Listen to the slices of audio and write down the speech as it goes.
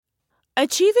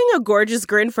Achieving a gorgeous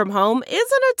grin from home isn't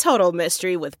a total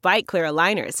mystery with Byte Clear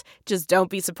aligners. Just don't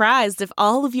be surprised if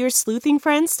all of your sleuthing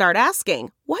friends start asking,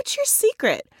 "What's your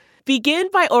secret?" Begin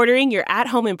by ordering your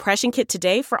at-home impression kit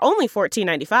today for only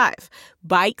 $14.95.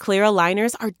 Byte Clear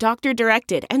aligners are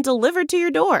doctor-directed and delivered to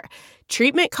your door.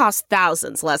 Treatment costs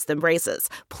thousands less than braces.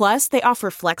 Plus, they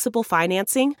offer flexible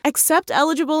financing, accept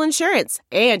eligible insurance,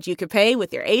 and you can pay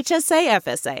with your HSA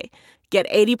FSA. Get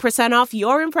 80% off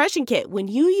your impression kit when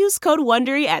you use code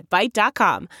WONDERY at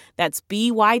Byte.com. That's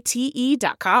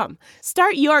BYTE.com.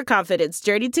 Start your confidence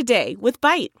journey today with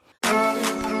Byte.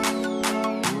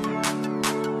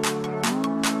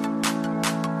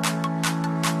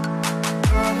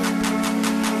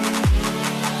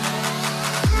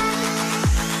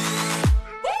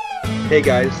 Hey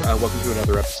guys, welcome to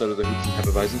another episode of the Hoops and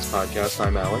Hefeweizens podcast.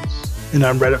 I'm Alex. And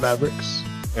I'm Reddit Mavericks.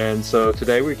 And so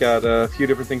today we got a few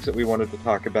different things that we wanted to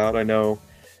talk about. I know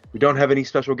we don't have any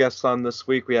special guests on this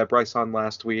week. We had Bryce on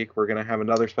last week. We're going to have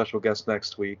another special guest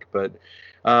next week. But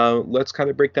let's kind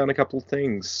of break down a couple of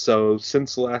things. So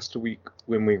since last week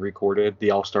when we recorded,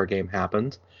 the All-Star game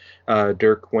happened.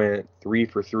 Dirk went 3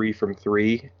 for 3 from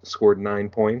 3, scored 9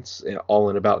 points, all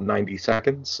in about 90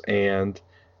 seconds, and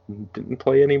didn't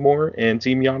play anymore. And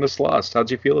Team Giannis lost. How'd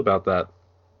you feel about that?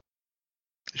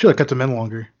 Should have kept him in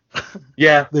longer.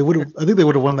 Yeah, they would have. I think they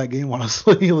would have won that game,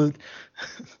 honestly.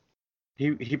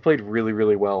 He played really,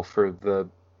 really well for the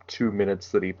 2 minutes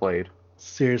that he played.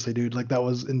 Seriously, dude, like that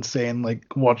was insane. Like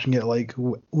watching it, like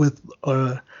with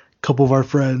a couple of our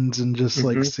friends, and just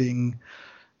like seeing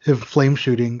him flame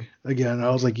shooting again. I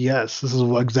was like, yes, this is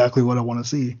exactly what I want to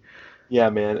see. Yeah,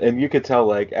 man, and you could tell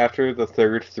like after the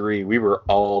third three, we were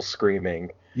all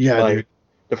screaming. Yeah, like dude.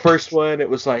 The first one, it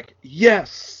was like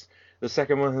yes. The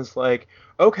second one was like,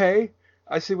 okay,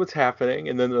 I see what's happening.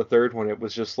 And then the third one, it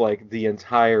was just like the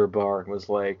entire bar was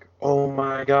like, oh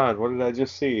my god, what did I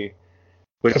just see?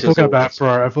 I feel kind of bad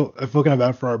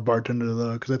for our bartender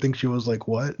though, because I think she was like,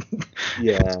 what?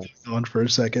 Yeah. On for a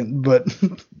second, but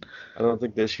I don't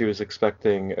think that she was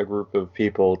expecting a group of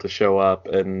people to show up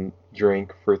and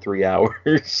drink for 3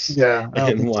 hours. Yeah,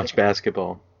 and watch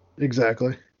basketball.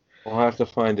 Exactly. We'll have to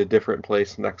find a different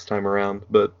place next time around,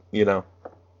 but you know.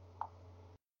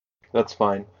 That's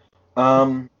fine.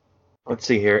 Let's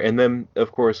see here. And then,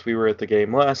 of course, we were at the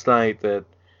game last night that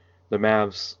the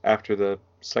Mavs, after the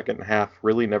second half,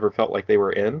 really never felt like they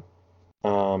were in.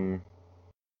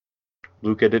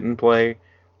 Luka didn't play.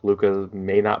 Luka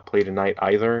may not play tonight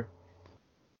either.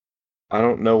 I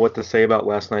don't know what to say about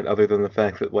last night other than the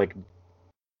fact that, like,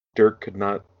 Dirk could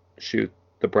not shoot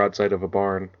the broadside of a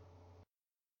barn.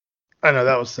 I know,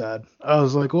 that was sad. I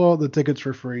was like, well, the tickets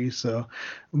were free, so...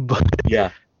 But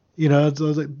yeah. You know, I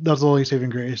was like, that's the only saving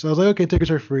grace. I was like, okay, tickets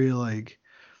are free. Like,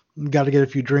 got to get a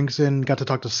few drinks in. Got to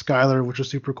talk to Skylar, which was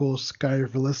super cool.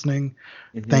 Skylar, for listening.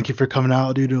 Thank you for coming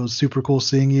out, dude. It was super cool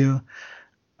seeing you.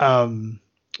 You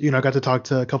know, I got to talk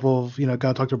to a couple of, got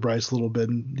to talk to Bryce a little bit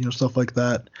and, stuff like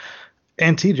that.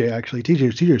 And TJ, actually.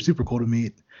 TJ is super cool to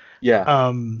meet.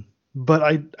 Yeah. But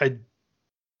I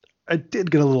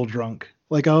did get a little drunk.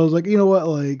 Like, I was like, you know what,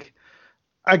 like,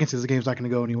 I can see this game's not going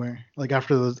to go anywhere. Like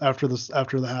after the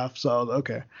half, so I was like,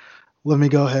 okay, let me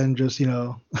go ahead and just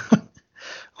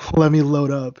let me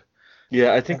load up.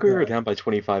 Yeah, I think we were down by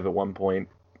 25 at one point.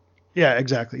 Yeah,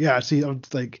 exactly. Yeah, see, I'm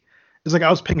like, it's like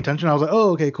I was paying attention. I was like, oh,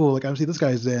 okay, cool. Like I see this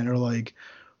guy's in, or like,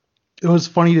 it was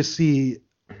funny to see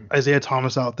Isaiah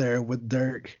Thomas out there with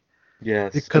Dirk.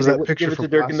 Yes, because that picture give it to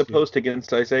Dirk in the post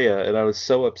against Isaiah, and I was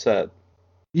so upset.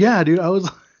 Yeah, dude, I was.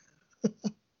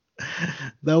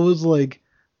 That was like.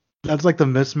 That's like the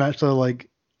mismatch that like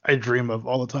I dream of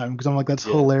all the time because I'm like that's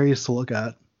hilarious to look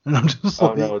at, and I'm just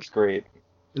like, no, it's great.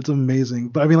 It's amazing.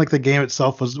 But I mean, like the game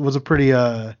itself was a pretty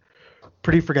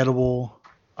forgettable.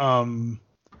 I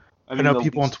know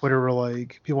people on Twitter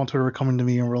were coming to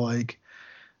me and were like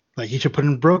he should put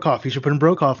in Broekhoff,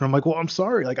 and I'm like, well, I'm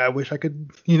sorry, like I wish I could,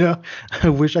 I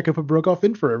wish I could put Broekhoff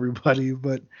in for everybody,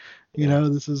 but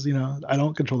this is I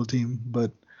don't control the team,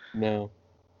 but no.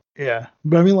 Yeah,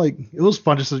 but I mean, like, it was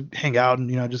fun just to hang out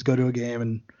and, just go to a game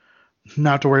and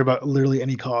not have to worry about literally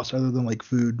any cost other than, like,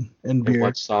 food and beer.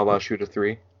 Watch Salah shoot a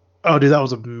 3. Oh, dude, that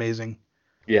was amazing.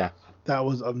 Yeah. That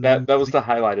was amazing. That was the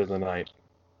highlight of the night.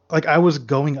 Like, I was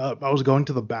going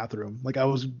to the bathroom. Like,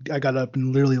 I got up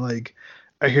and literally, like,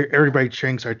 I hear everybody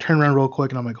cheering, so I turn around real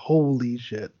quick and I'm like, holy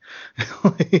shit.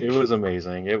 It was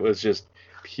amazing. It was just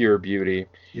pure beauty.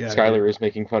 Yeah, Skylar is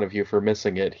making fun of you for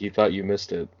missing it. He thought you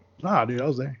missed it. Nah, dude, I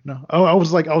was there. No, I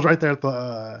was right there at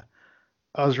the,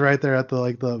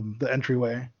 the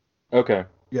entryway. Okay.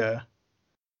 Yeah.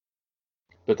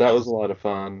 But that was a lot of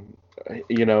fun.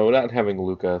 Not having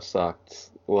Luka sucked.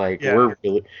 Like Yeah.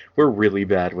 we're really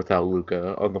bad without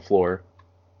Luka on the floor.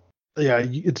 Yeah,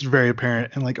 it's very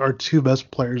apparent. And like our two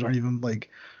best players aren't even like,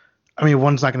 I mean,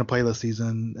 one's not going to play this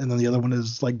season, and then the other one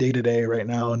is like day to day right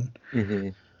now, and Hmm.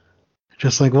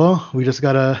 just like, well, we just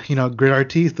gotta, grit our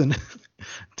teeth and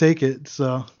take it.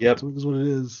 So Yep, it is what it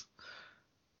is.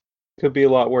 could be a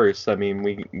lot worse. I mean,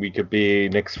 we could be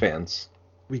Knicks fans.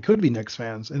 We could be Knicks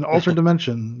fans in alternate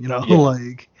dimension, Yeah,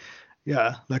 like,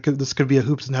 yeah, this could be a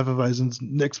Hoops and Hefeweizens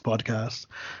Knicks podcast.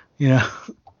 You know,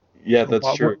 yeah, a that's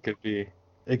lot true. more. It could be.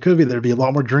 It could be there'd be a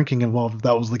lot more drinking involved if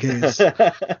that was the case.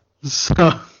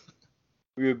 So,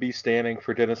 We would be standing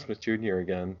for Dennis Smith Jr.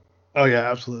 again. oh yeah,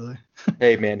 absolutely.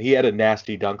 Hey man, he had a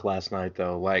nasty dunk last night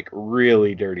though, like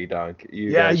really dirty dunk. You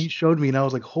Yeah, guys, you showed me, and I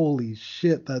was like, holy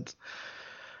shit, that's.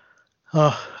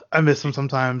 Uh, I miss him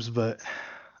sometimes, but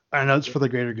I know it's for the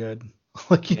greater good.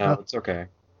 Like, no, it's okay.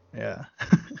 yeah.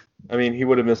 I mean, he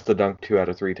would have missed the dunk 2 out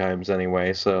of 3 times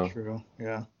anyway. So, True.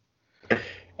 Yeah.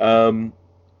 um,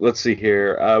 let's see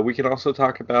here. We can also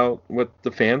talk about what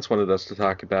the fans wanted us to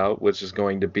talk about, which is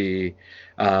going to be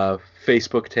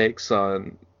Facebook takes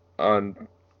on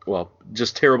well,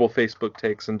 just terrible Facebook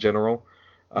takes in general.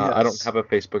 I don't Yes. have a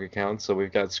Facebook account, so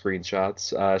we've got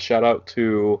screenshots. Shout out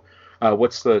to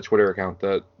what's the Twitter account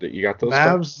that you got those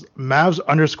from?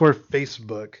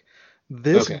 Mavs_Facebook.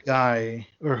 This Okay. guy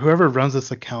or whoever runs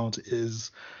this account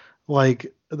is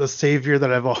like the savior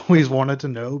that I've always wanted to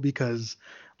know because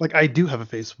like I do have a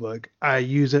Facebook. I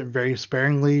use it very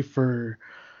sparingly for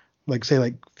like say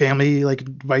like family like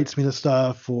invites me to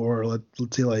stuff or let's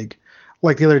see like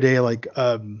the other day like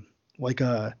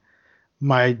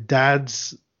my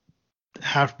dad's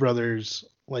half brother's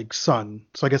like son.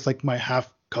 So I guess like my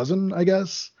half cousin, I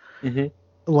guess, Hmm.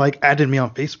 like added me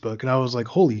on Facebook and I was like,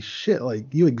 holy shit,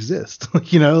 like you exist.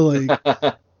 Like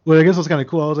well, I guess that's kind of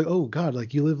cool. I was like, oh God,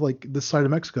 like you live like this side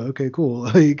of Mexico. Okay, cool.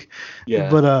 Like, Yeah.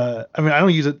 but I mean, I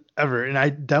don't use it ever, and I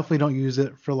definitely don't use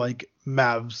it for like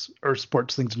Mavs or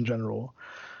sports things in general.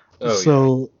 Oh yeah.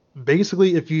 So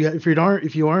basically, if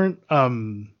you aren't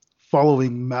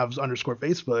following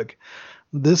Mavs_Facebook,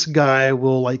 this guy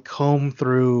will like comb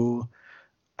through,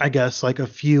 I guess, like a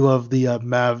few of the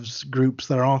Mavs groups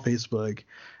that are on Facebook,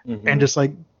 and Hmm. just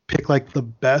like pick like the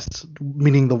best,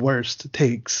 meaning the worst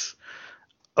takes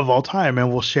of all time, and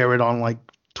we'll share it on like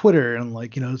Twitter and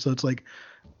like so it's like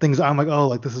things I'm like, oh,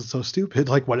 like this is so stupid.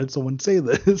 Like, why did someone say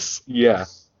this? Yeah.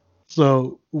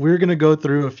 So we're gonna go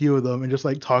through a few of them and just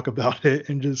like talk about it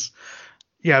and just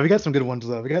yeah, we got some good ones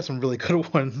though. We got some really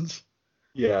good ones.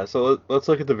 Yeah. So let's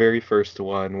look at the very first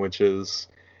one, which is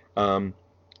um,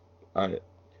 uh,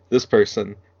 this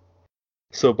person.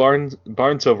 So Barnes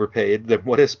overpaid. Then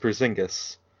what is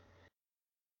Porzingis?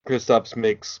 Kristaps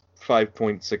makes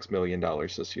 $5.6 million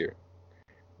this year,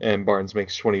 and Barnes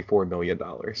makes $24 million.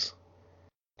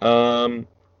 Um,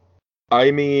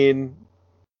 I mean,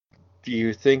 do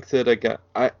you think that a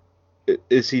guy?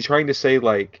 Is he trying to say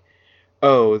like,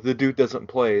 oh, the dude doesn't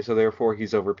play, so therefore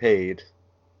he's overpaid?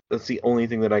 That's the only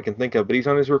thing that I can think of. But he's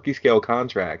on his rookie scale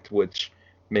contract, which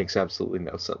makes absolutely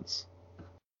no sense.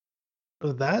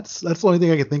 That's the only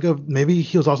thing I can think of. Maybe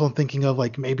he was also thinking of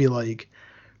like maybe like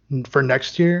for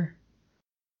next year,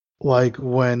 like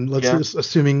when let's Yeah, just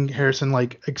assuming Harrison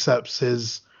like accepts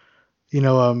his you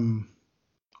know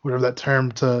whatever that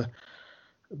term to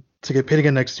get paid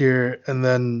again next year, and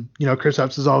then Chris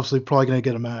Epps is obviously probably going to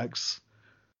get a max.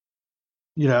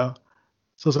 You know,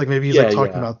 so it's like maybe he's like yeah,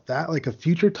 talking yeah, about that, like a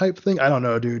future type thing. I don't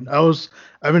know, dude. I've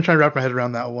been trying to wrap my head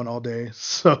around that one all day.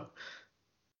 So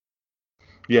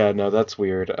yeah. No, that's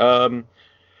weird. The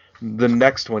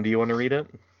next one. Do you want to read it?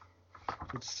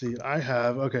 let's see.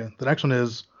 Okay. The next one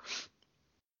is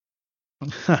I'm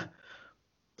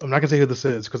not gonna say who this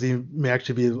is because he may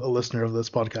actually be a listener of this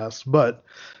podcast, but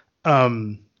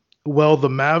um, well, the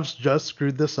Mavs just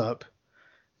screwed this up.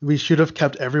 We should have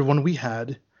kept everyone we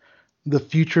had. The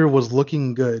future was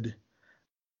looking good.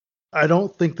 I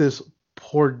don't think this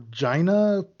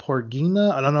Porgina,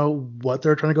 I don't know what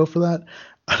they're trying to go for that.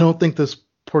 I don't think this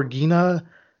Porgina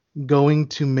going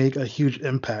to make a huge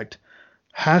impact.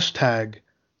 Hashtag,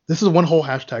 this is one whole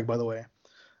hashtag, by the way.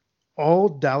 All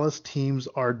Dallas teams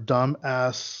are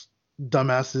dumbasses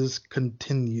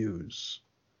continues.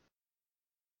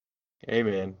 Hey,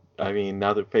 man. I mean,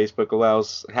 now that Facebook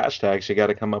allows hashtags, you got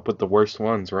to come up with the worst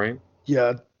ones, right?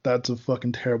 Yeah, that's a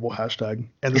fucking terrible hashtag.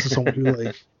 And this is someone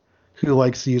who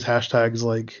likes to use hashtags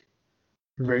like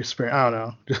very spare. I don't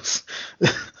know. Just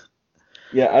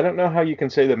Yeah, I don't know how you can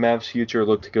say that Mavs' future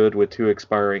looked good with 2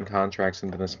 expiring contracts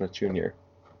and Dennis Smith Jr.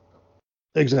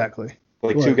 exactly.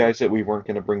 Like two Like guys that we weren't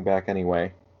going to bring back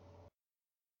anyway,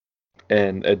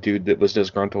 and a dude that was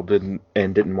disgruntled didn't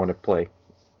want to play.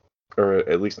 or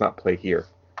at least not play here.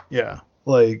 Yeah,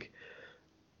 like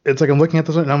it's like I'm looking at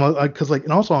this and I'm like, because like,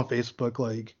 and also on Facebook,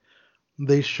 like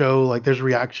they show like there's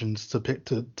reactions to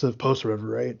posts or whatever,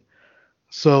 right?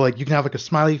 So like you can have like a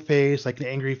smiley face, like an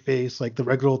angry face, like the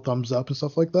regular thumbs up and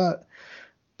stuff like that.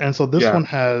 And so this Yeah, one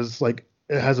has like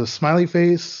it has a smiley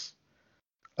face,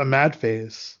 a mad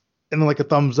face, and then like a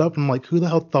thumbs up. I'm like, who the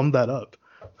hell thumbed that up?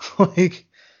 Like,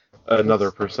 another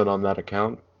that's, person on that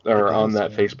account I or on guess,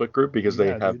 that man. Facebook group because they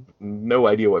Yeah, have dude. no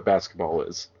idea what basketball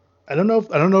is. I don't know if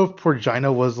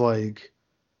Porgina was like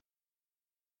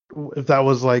if that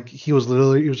was like he was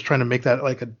trying to make that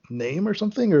like a name or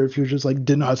something, or if he was just like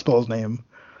didn't know how to spell his name,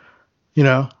 you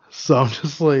know? So I'm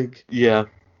just like, Yeah.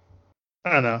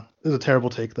 I don't know. It was a terrible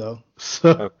take though. So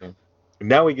Okay.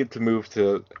 Now we get to move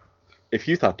to. If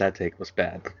you thought that take was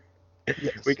bad, we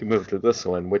yes. can move to this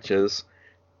one, which is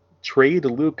trade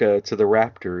Luka to the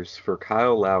Raptors for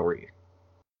Kyle Lowry.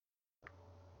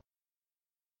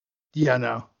 Yeah,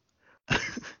 no.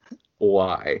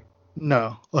 Why?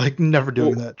 No. Like never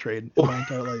doing that trade in my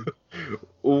entire life.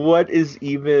 What is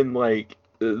even like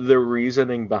the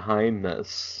reasoning behind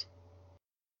this?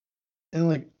 And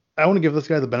like I want to give this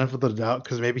guy the benefit of the doubt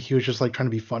because maybe he was just like trying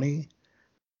to be funny,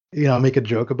 you know, make a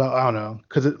joke about I don't know,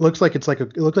 because it looks like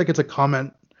it looks like it's a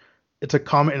comment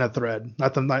in a thread,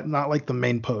 not like the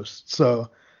main post. So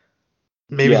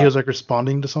maybe he Yeah, was like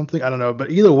responding to something. I don't know,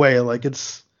 but either way, like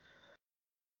it's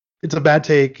a bad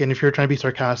take, and if you're trying to be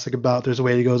sarcastic about, there's a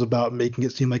way he goes about making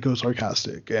it seem like it was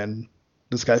sarcastic, and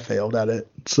this guy failed at it.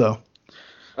 So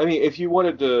I mean, if you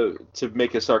wanted to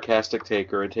make a sarcastic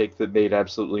take or a take that made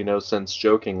absolutely no sense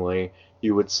jokingly,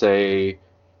 you would say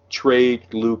trade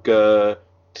Luka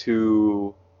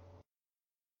to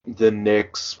the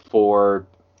Knicks for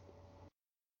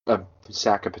a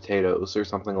sack of potatoes or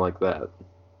something like that.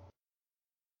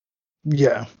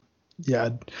 yeah, yeah,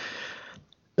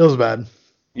 it was bad.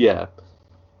 Yeah.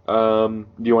 Do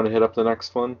you want to hit up the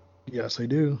next one? Yes, I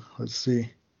do. Let's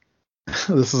see.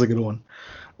 This is a good one.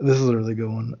 This is a really good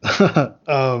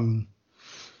one.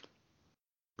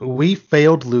 We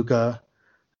failed Luca,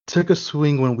 took a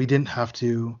swing when we didn't have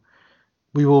to.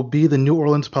 We will be the New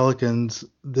Orleans Pelicans.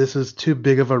 This is too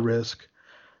big of a risk.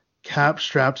 Cap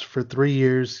straps for 3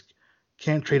 years.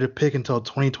 Can't trade a pick until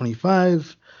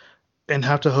 2025, and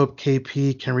have to hope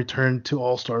KP can return to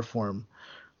All-Star form.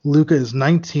 Luca is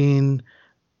 19.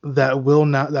 That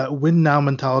win now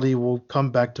mentality will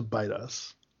come back to bite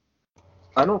us.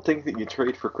 I don't think that you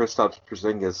trade for Kristaps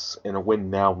Porzingis in a win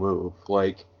now move.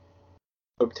 Like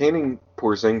obtaining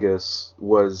Porzingis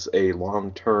was a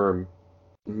long-term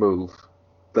move.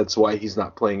 That's why he's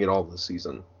not playing at all this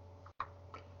season.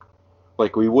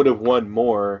 Like we would have won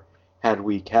more had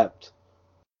we kept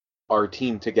our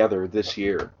team together this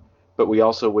year, but we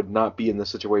also would not be in the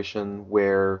situation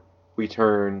where we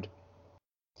turned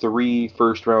 3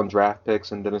 first-round draft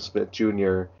picks and Dennis Smith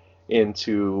Jr.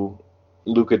 into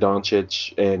Luka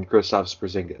Doncic and Kristaps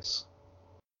Porzingis,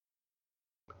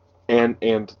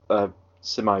 and a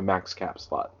semi-max cap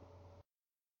slot.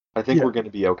 I think Yeah, we're going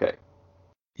to be okay.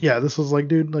 yeah. This was like,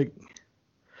 dude, like,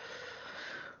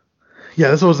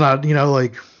 yeah, this was not,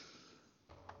 like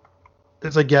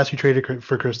it's like yes, you traded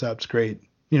for Kristaps, great.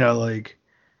 Like,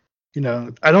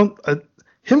 I don't.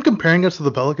 Him comparing us to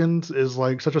the Pelicans is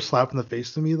like such a slap in the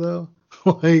face to me, though.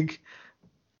 Like,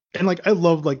 and like I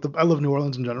love New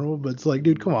Orleans in general, but it's like,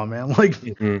 dude, come on, man. Like,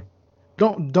 Mm-hmm.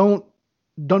 don't don't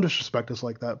disrespect us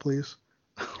like that, please.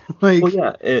 Well, Like,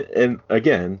 yeah, and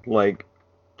again, like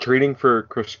trading for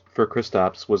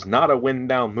Kristaps was not a win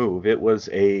now move. It was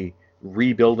a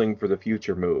rebuilding for the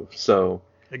future move. So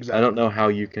I don't exactly. know how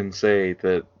you can say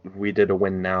that we did a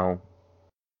win now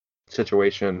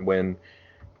situation when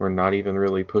we're not even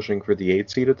really pushing for the 8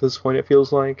 seed at this point. It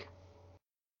feels like.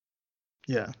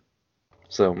 Yeah.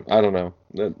 So I don't know.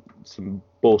 That's some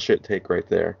bullshit take right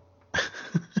there.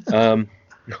 Um.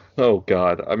 Oh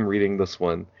God, I'm reading this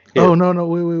one. Oh Here. no no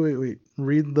wait.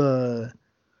 Read the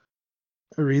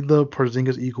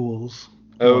Porzingis equals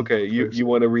one Okay, you first.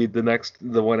 want to read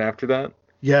the one after that?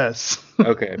 Yes.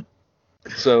 Okay.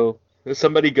 So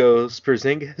somebody goes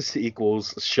Porzingis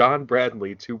equals Sean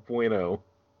Bradley 2.0.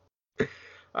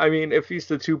 I mean, if he's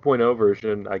the 2.0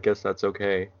 version, I guess that's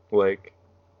okay. Like,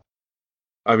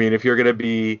 I mean, if you're gonna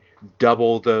be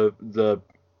double the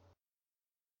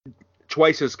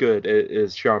twice as good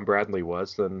as Sean Bradley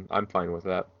was, then I'm fine with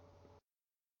that.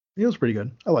 He was pretty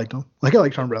good. I liked him. Like I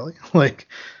like Sean Bradley. Like,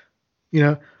 you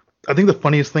know, I think the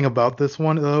funniest thing about this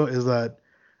one though is that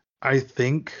I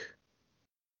think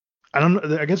I don't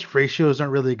know. I guess ratios don't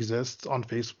really exist on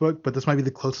Facebook, but this might be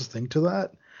the closest thing to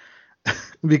that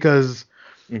because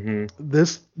Hmm.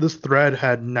 this thread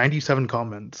had 97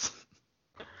 comments.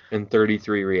 And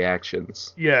 33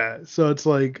 reactions. Yeah, so it's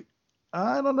like,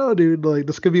 I don't know, dude. Like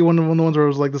this could be one of the ones where it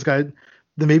was like this guy,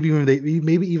 then maybe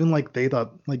even like they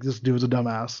thought like this dude was a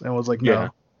dumbass and was like, Yeah. no,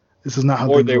 this is not how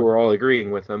Or things they work, were all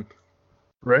agreeing with him.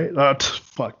 right?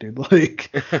 Fuck, dude. Like,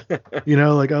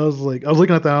 like I was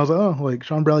looking at that, and I was like, oh, like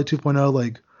Sean Bradley 2.0,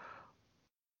 like,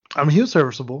 I mean, he was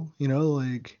serviceable,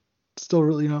 like, still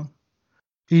really,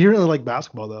 he didn't really like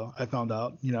basketball though. I found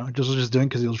out, just was just doing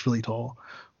because he was really tall,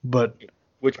 but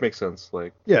Which makes sense.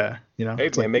 Like, yeah, hey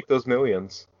it's man, like. make those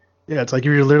millions. Yeah, it's like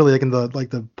you're literally like in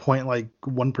the point like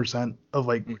 1% of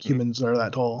like Mhm. humans are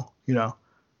that tall,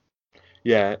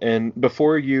 Yeah, and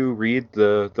before you read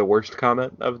the worst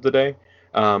comment of the day,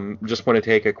 just want to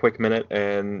take a quick minute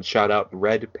and shout out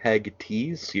Red Peg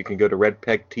Tees. You can go to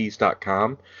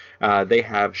redpegtees.com. They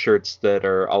have shirts that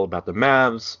are all about the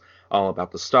Mavs, all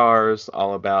about the Stars,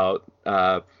 all about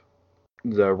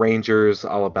the Rangers,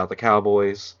 all about the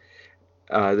Cowboys.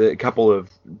 A couple of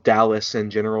Dallas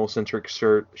and general centric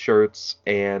shirts,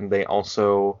 and they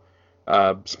also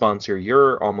sponsor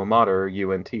your alma mater,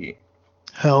 UNT.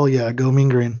 Hell yeah, go Mean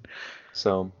Green.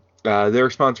 So they're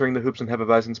sponsoring the Hoops and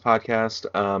Hefeweizens podcast.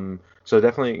 So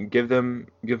definitely give them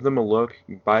a look.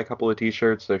 Buy a couple of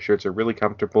t-shirts. Their shirts are really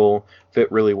comfortable,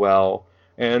 fit really well,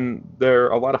 and they're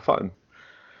a lot of fun.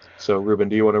 So Ruben,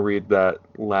 do you want to read that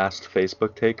last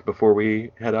Facebook take before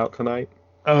we head out tonight?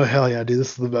 Oh hell yeah, dude, this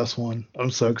is the best one.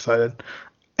 I'm so excited.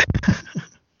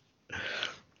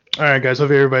 All right, guys,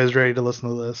 hope everybody's ready to listen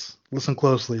to this. Listen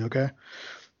closely, okay?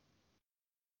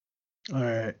 All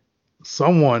right.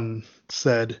 Someone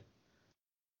said,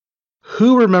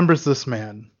 "Who remembers this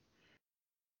man?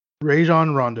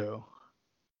 Rajon Rondo,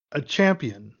 a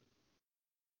champion.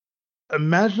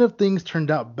 Imagine if things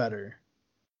turned out better.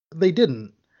 They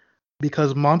didn't,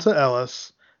 because Monta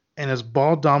Ellis and his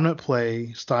ball dominant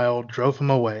play style drove him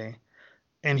away,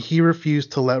 and he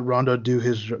refused to let Rondo do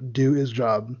his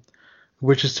job,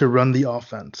 which is to run the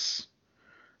offense.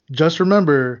 Just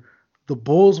remember, the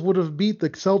Bulls would have beat the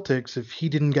Celtics if he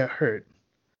didn't get hurt.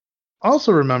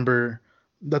 Also remember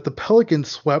that the Pelicans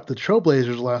swept the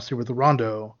Trailblazers last year with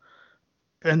Rondo,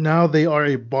 and now they are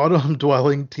a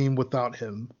bottom-dwelling team without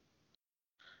him.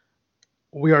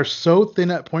 We are so thin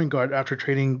at point guard after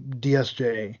trading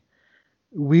DSJ.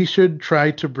 We should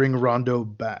try to bring Rondo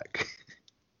back."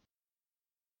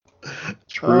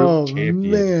 True Oh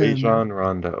champion, man, Rajon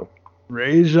Rondo.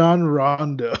 Rajon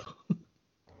Rondo.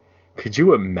 Could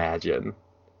you imagine?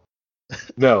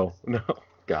 No,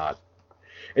 God.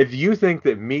 If you think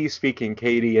that me speaking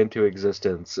Katie into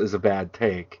existence is a bad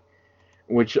take,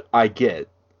 which I get,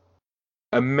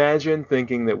 imagine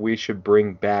thinking that we should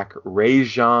bring back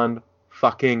Rajon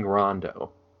fucking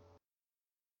Rondo.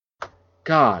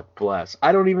 God bless.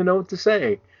 I don't even know what to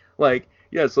say. Like,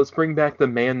 yes, let's bring back the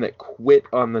man that quit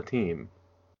on the team.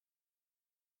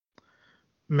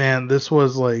 Man, this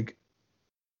was like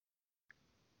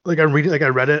I'm reading, like I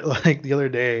read it like the other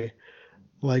day,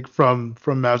 like from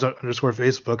Mavs underscore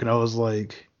Facebook, and I was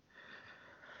like,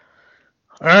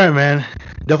 all right, man,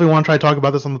 definitely want to try to talk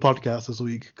about this on the podcast this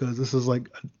week because this is like,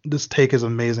 this take is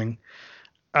amazing.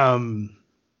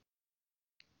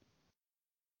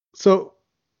 So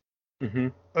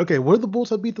okay, would the Bulls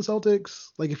have beat the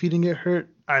Celtics? Like if he didn't get hurt?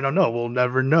 I don't know. We'll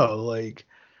never know. Like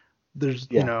there's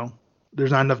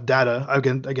there's not enough data.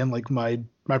 Again, like my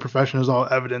profession is all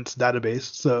evidence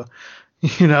database. So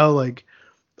like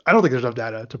I don't think there's enough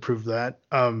data to prove that.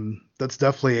 That's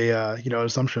definitely a an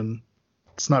assumption.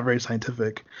 It's not very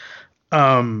scientific. What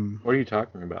are you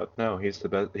talking about? No, he's the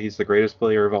best. He's the greatest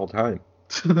player of all time.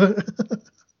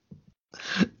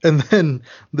 And then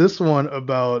this one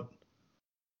about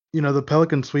the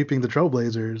Pelicans sweeping the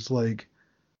Trailblazers. Like,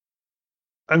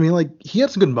 I mean, like he had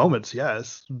some good moments,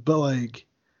 yes, but like,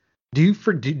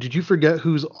 did you forget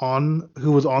who was on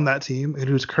that team and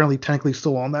who's currently technically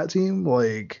still on that team?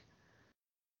 Like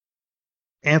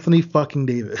Anthony fucking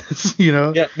Davis,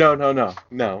 Yeah,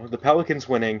 no. The Pelicans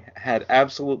winning had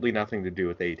absolutely nothing to do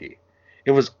with AD.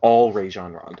 It was all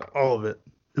Rajon Rondo. All of it.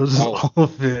 It was just all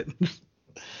of it.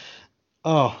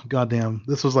 Oh goddamn!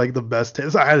 This was like the best.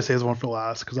 I had to say this one for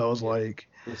last because I was like,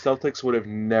 the Celtics would have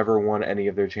never won any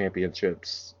of their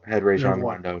championships had Rajon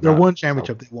Rondo. Their one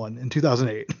championship they won in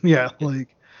 2008. Yeah,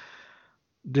 like,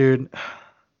 dude,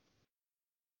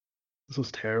 this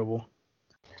was terrible.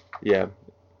 Yeah,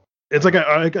 it's like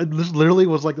this literally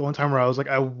was like the one time where I was like,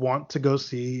 I want to go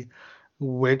see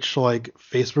which like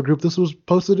Facebook group this was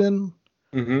posted in,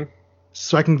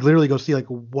 so I can literally go see like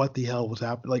what the hell was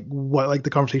happening, like what like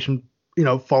the conversation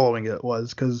following it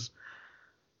was, because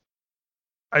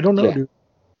I don't know, dude.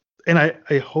 And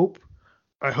I hope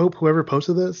whoever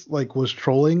posted this like was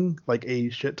trolling like a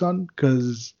shit ton,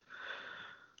 because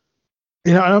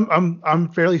I'm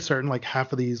fairly certain like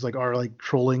half of these like are like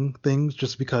trolling things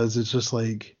just because it's just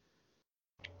like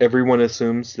Everyone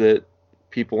assumes that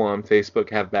people on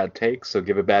Facebook have bad takes, so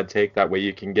give a bad take. That way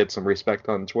you can get some respect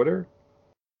on Twitter.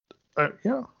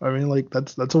 yeah, I mean like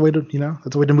that's a way to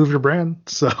that's a way to move your brand.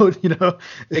 So Except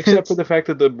for it's the fact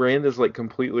that the brand is like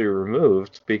completely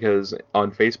removed because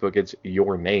on Facebook it's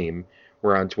your name,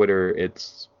 where on Twitter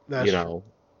it's, that's true.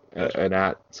 That's true. an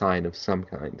at sign of some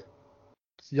kind.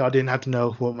 Y'all didn't have to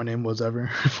know what my name was ever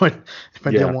if I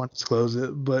didn't Yeah, want to disclose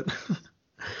it, but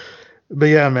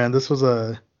yeah, man, this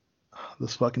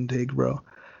fucking take, bro.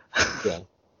 yeah.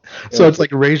 So And it's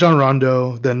like Rajon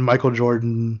Rondo, then Michael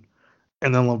Jordan,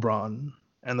 and then LeBron,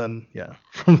 and then yeah,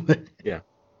 from there. yeah,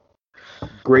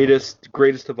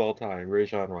 greatest of all time,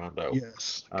 Rajon Rondo.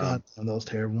 Yes, God Um, damn, that was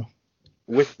terrible.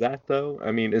 with that though,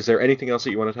 I mean, is there anything else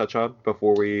that you want to touch on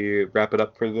before we wrap it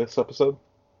up for this episode?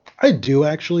 I do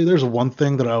actually. There's one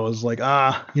thing that I was like,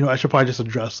 I should probably just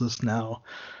address this now.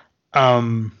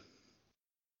 Um,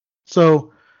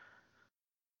 so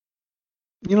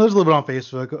there's a little bit on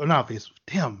Facebook, or not Facebook.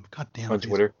 Damn, god damn On Facebook.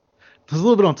 Twitter? There's a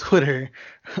little bit on Twitter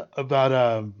about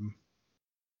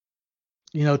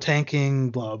tanking,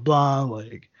 blah blah,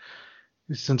 like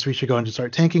since we should go and just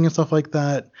start tanking and stuff like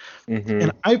that. And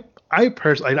Mm-hmm. I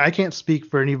personally, I can't speak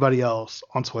for anybody else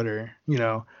on Twitter,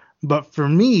 but for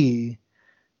me,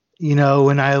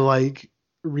 when I like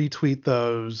retweet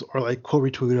those or like quote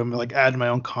retweet them, or, like add my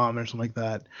own comment or something like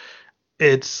that,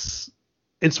 it's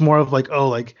it's more of like, oh,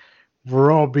 like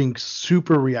we're all being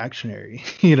super reactionary,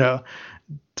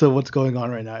 to what's going on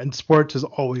right now. And sports is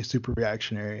always super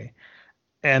reactionary.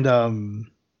 And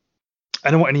I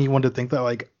don't want anyone to think that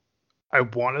like I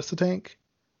want us to tank.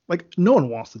 Like no one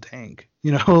wants to tank,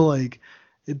 like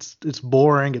it's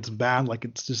boring, it's bad, like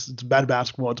it's bad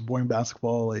basketball, it's boring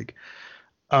basketball, like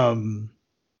um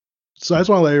so I just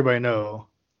want to let everybody know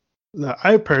that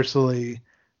I personally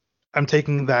I'm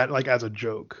taking that like as a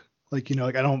joke. Like,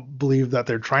 like I don't believe that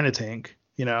they're trying to tank,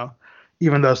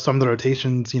 even though some of the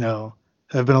rotations,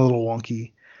 have been a little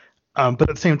wonky. But at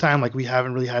the same time, like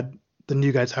the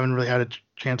new guys haven't really had a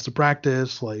chance to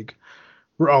practice. Like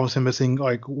we're obviously missing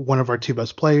like one of our two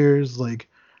best players, like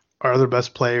our other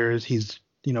best players, he's,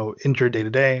 injured day to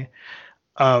day.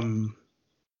 Um,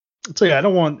 so yeah, I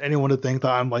don't want anyone to think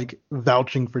that I'm like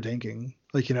vouching for tanking.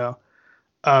 Like,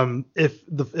 if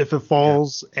it Yeah.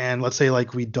 falls and let's say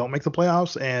like we don't make the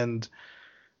playoffs and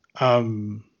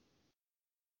um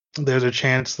there's a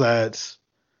chance that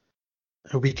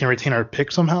we can retain our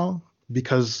pick somehow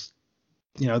because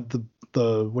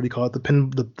the what do you call it,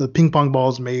 the ping pong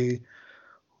balls may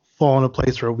fall in a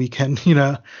place where we can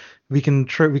we can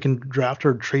draft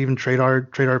or trade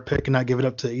our pick and not give it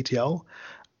up to ATL.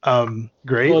 Well, I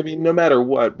Great. mean, no matter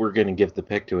what, we're going to give the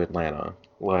pick to Atlanta.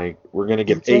 Like, we're going to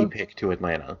You give think a so? pick to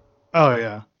Atlanta. Oh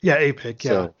yeah, yeah, a pick,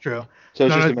 yeah, So, true. so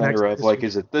it's No, just no, a next matter of this like, year.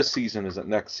 is it this season? Is it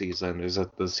next season? Is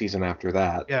it the season after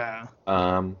that? Yeah,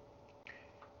 Um,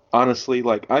 honestly,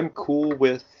 like, I'm cool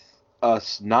with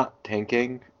us not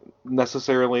tanking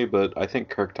necessarily, but I think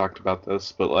Kirk talked about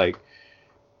this. But like,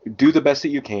 do the best that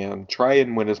you can. Try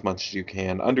and win as much as you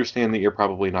can. Understand that you're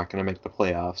probably not going to make the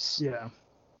playoffs. yeah,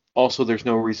 Also, there's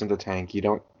no reason to tank. You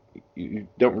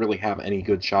don't really have any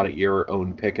good shot at your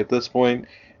own pick at this point,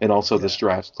 and also this yeah.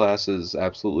 draft class is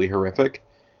absolutely horrific.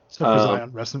 Except for Um,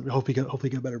 Zion, rest. Hopefully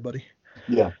get better, buddy.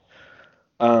 yeah.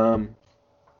 Um,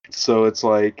 so it's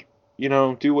like,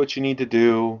 do what you need to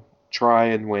do, try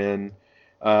and win.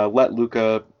 Let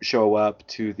Luca show up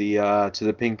to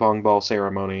the ping pong ball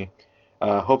ceremony.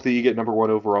 Hope that you get number one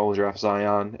overall and draft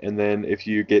Zion, and then if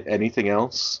you get anything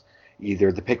else,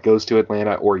 either the pick goes to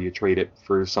Atlanta or you trade it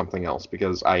for something else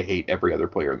because I hate every other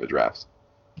player in the draft.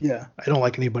 Yeah, I don't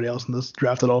like anybody else in this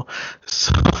draft at all.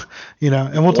 So,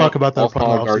 and we'll talk What? about that I'll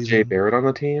probably in hog the off RJ season. Barrett on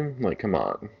the team? Like, come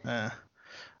on. Eh,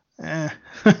 eh.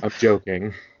 I'm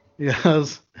joking.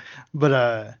 Yes,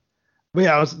 but but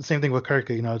yeah, it was the same thing with Kirk.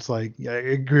 It's like, yeah, I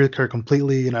agree with Kirk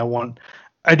completely, and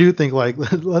I do think like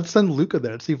let's send Luca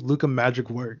there. Let's see if Luca magic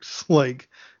works. Like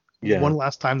Yeah. one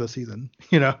last time this season.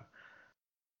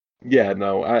 Yeah,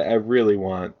 no, I really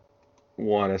want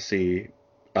to see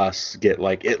us get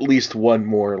like at least one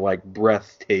more like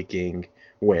breathtaking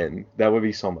win. That would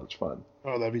be so much fun.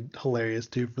 Oh, that'd be hilarious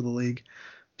too for the league.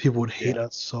 People would hate Yeah.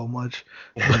 us so much,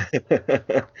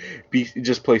 but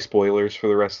Just play spoilers for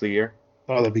the rest of the year.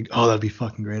 that'd be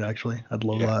fucking great. Actually, I'd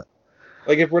love Yeah. that.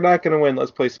 Like if we're not gonna win,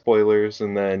 let's play spoilers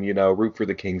and then, root for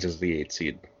the Kings as the 8th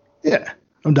seed. Yeah,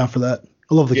 I'm down for that.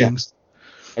 I love the Yeah. Kings.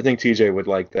 I think TJ would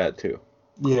like that too.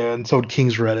 Yeah, and so would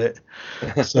Kings Reddit.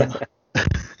 So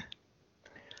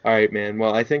All right, man.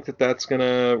 Well, I think that that's going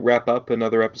to wrap up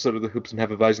another episode of the Hoops and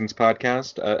Hefeweizens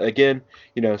podcast. Again,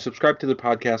 subscribe to the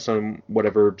podcast on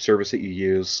whatever service that you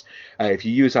use. If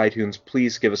you use iTunes,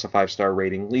 please give us a 5-star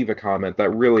rating. Leave a comment.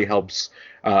 That really helps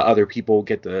other people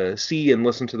get to see and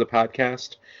listen to the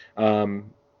podcast.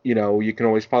 You can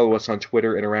always follow us on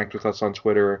Twitter, interact with us on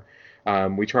Twitter.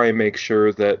 We try and make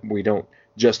sure that we don't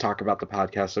just talk about the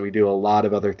podcast, so we do a lot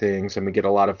of other things, and we get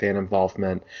a lot of fan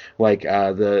involvement. Like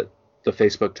the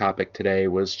Facebook topic today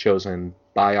was chosen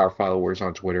by our followers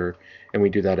on Twitter, and we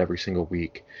do that every single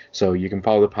week. So you can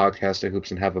follow the podcast at Hoops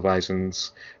and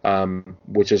Hefeweizens,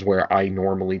 which is where I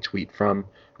normally tweet from.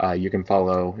 You can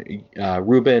follow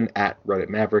Ruben at Reddit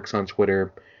Mavericks on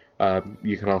Twitter.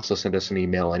 You can also send us an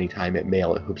email anytime at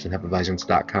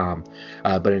mail@hoopsandhefeweizens.com.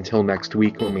 But until next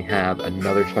week, when we have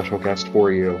another special guest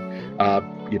for you,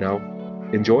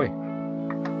 enjoy.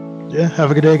 Yeah, have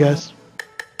a good day, guys.